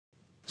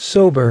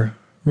Sober,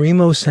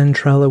 Remo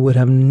Centrella would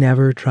have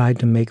never tried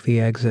to make the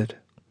exit.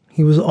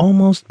 He was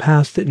almost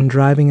past it and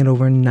driving at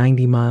over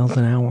 90 miles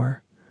an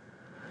hour.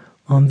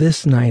 On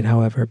this night,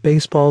 however,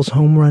 baseball's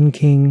home run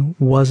king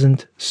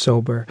wasn't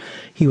sober.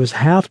 He was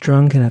half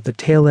drunk and at the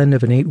tail end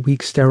of an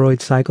 8-week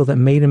steroid cycle that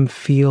made him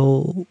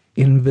feel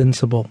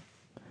invincible.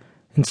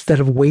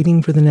 Instead of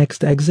waiting for the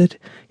next exit,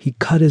 he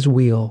cut his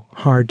wheel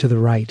hard to the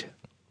right.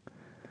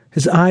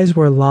 His eyes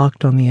were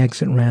locked on the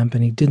exit ramp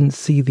and he didn't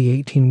see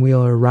the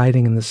 18-wheeler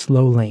riding in the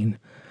slow lane.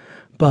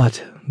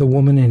 But the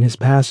woman in his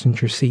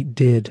passenger seat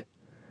did.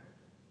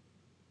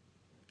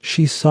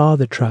 She saw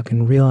the truck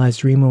and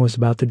realized Remo was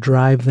about to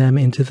drive them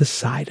into the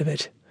side of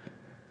it.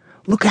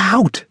 "Look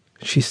out!"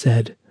 she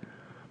said.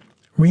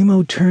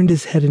 Remo turned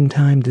his head in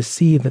time to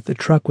see that the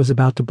truck was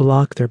about to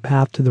block their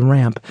path to the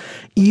ramp.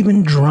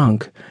 Even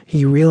drunk,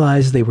 he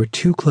realized they were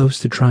too close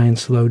to try and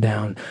slow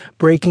down.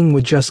 Braking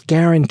would just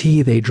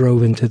guarantee they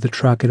drove into the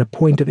truck at a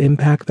point of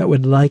impact that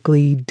would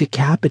likely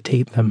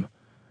decapitate them.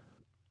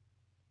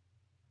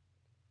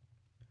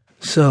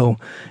 So,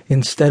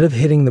 instead of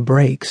hitting the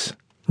brakes,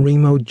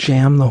 Remo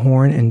jammed the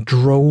horn and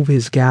drove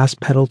his gas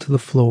pedal to the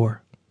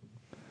floor.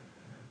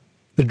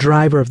 The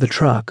driver of the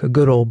truck, a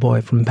good old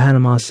boy from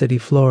Panama City,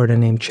 Florida,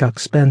 named Chuck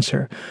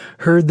Spencer,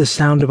 heard the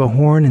sound of a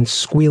horn and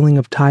squealing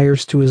of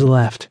tires to his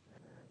left.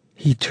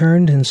 He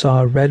turned and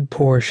saw a red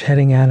Porsche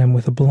heading at him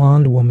with a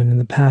blonde woman in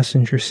the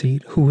passenger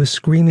seat who was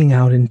screaming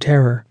out in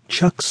terror.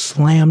 Chuck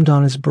slammed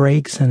on his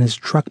brakes and his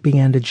truck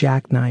began to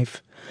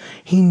jackknife.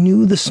 He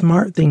knew the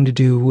smart thing to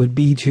do would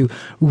be to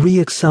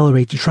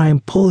re-accelerate to try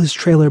and pull his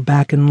trailer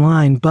back in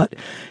line, but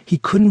he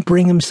couldn't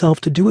bring himself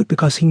to do it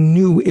because he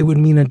knew it would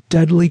mean a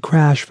deadly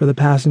crash for the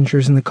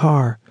passengers in the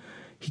car.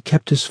 He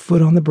kept his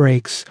foot on the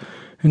brakes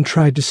and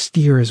tried to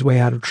steer his way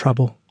out of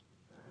trouble.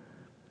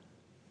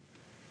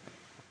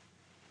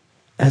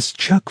 As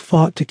Chuck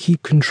fought to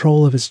keep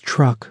control of his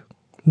truck,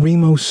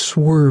 Remo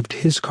swerved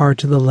his car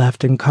to the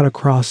left and cut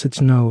across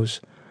its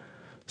nose.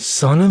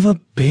 "Son of a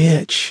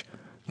bitch,"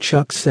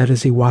 Chuck said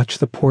as he watched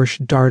the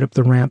Porsche dart up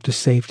the ramp to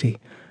safety.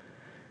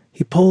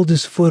 He pulled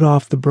his foot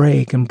off the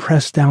brake and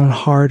pressed down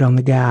hard on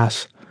the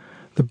gas.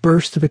 The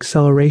burst of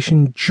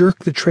acceleration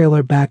jerked the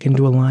trailer back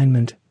into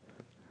alignment.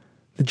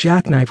 The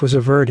jackknife was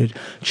averted.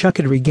 Chuck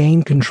had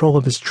regained control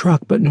of his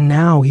truck, but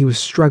now he was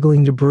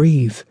struggling to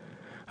breathe.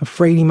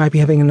 Afraid he might be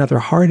having another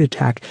heart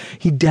attack,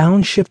 he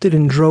downshifted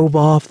and drove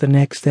off the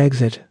next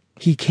exit.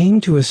 He came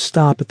to a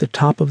stop at the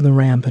top of the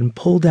ramp and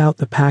pulled out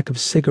the pack of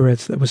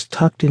cigarettes that was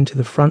tucked into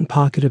the front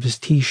pocket of his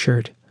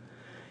t-shirt.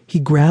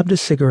 He grabbed a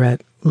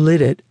cigarette, lit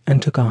it,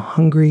 and took a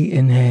hungry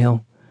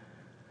inhale.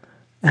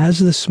 As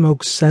the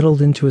smoke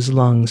settled into his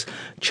lungs,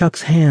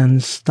 Chuck's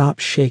hands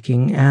stopped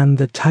shaking and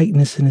the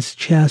tightness in his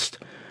chest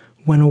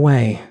went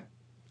away.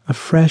 A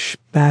fresh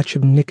batch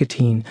of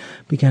nicotine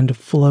began to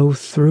flow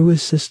through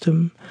his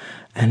system,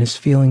 and his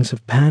feelings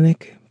of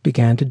panic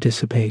began to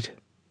dissipate.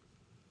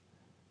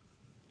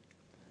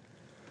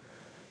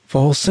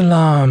 "False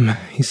alarm,"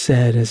 he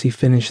said as he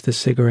finished the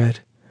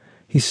cigarette.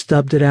 He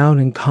stubbed it out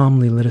and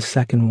calmly lit a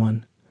second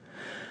one.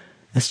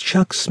 As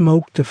Chuck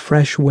smoked a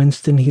fresh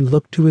Winston, he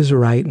looked to his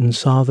right and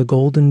saw the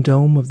golden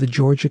dome of the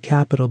Georgia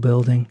Capitol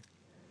building.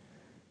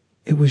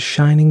 It was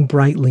shining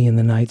brightly in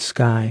the night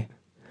sky.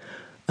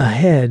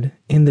 Ahead,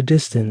 in the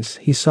distance,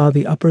 he saw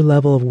the upper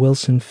level of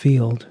Wilson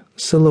Field,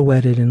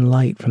 silhouetted in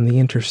light from the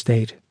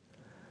interstate.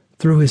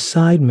 Through his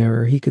side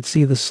mirror, he could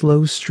see the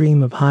slow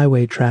stream of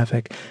highway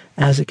traffic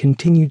as it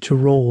continued to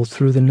roll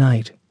through the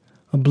night,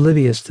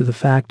 oblivious to the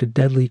fact a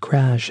deadly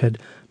crash had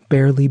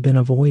barely been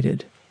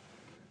avoided.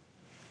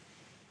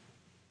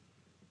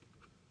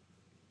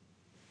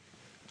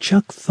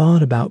 Chuck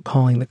thought about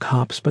calling the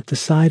cops, but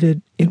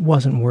decided it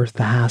wasn't worth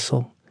the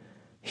hassle.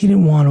 He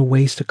didn't want to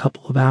waste a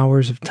couple of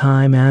hours of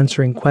time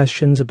answering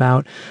questions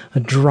about a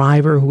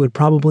driver who would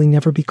probably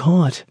never be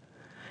caught.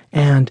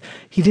 And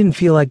he didn't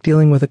feel like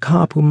dealing with a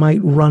cop who might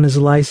run his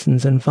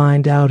license and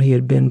find out he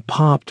had been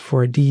popped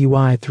for a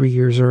DUI 3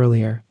 years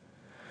earlier.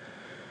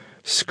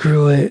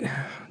 "Screw it,"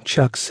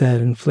 Chuck said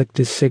and flicked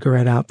his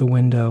cigarette out the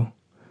window.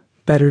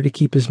 Better to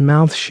keep his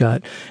mouth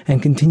shut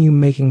and continue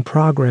making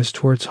progress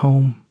towards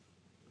home.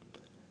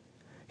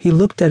 He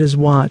looked at his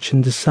watch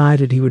and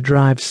decided he would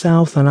drive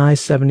south on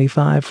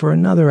I-75 for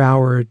another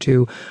hour or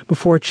two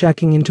before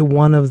checking into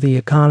one of the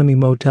economy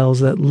motels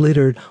that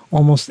littered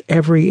almost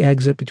every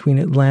exit between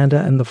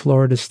Atlanta and the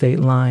Florida state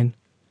line.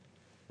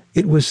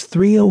 It was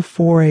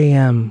 3:04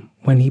 a.m.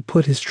 when he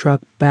put his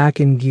truck back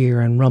in gear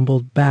and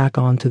rumbled back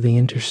onto the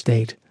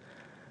interstate.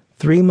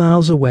 3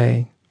 miles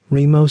away,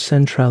 Remo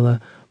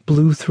Centrella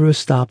blew through a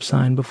stop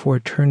sign before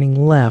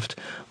turning left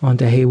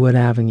onto Haywood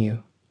Avenue.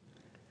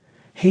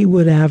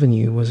 Haywood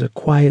Avenue was a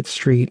quiet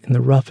street in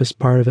the roughest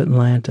part of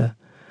Atlanta,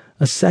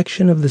 a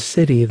section of the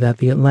city that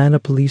the Atlanta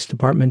Police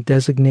Department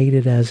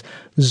designated as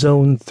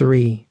Zone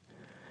 3.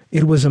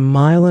 It was 1.5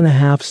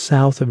 miles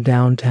south of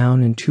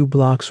downtown and 2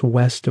 blocks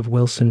west of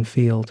Wilson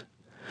Field.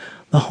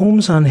 The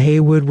homes on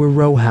Haywood were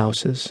row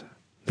houses.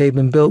 They'd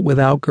been built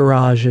without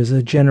garages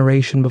a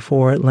generation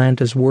before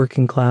Atlanta's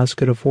working class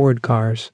could afford cars.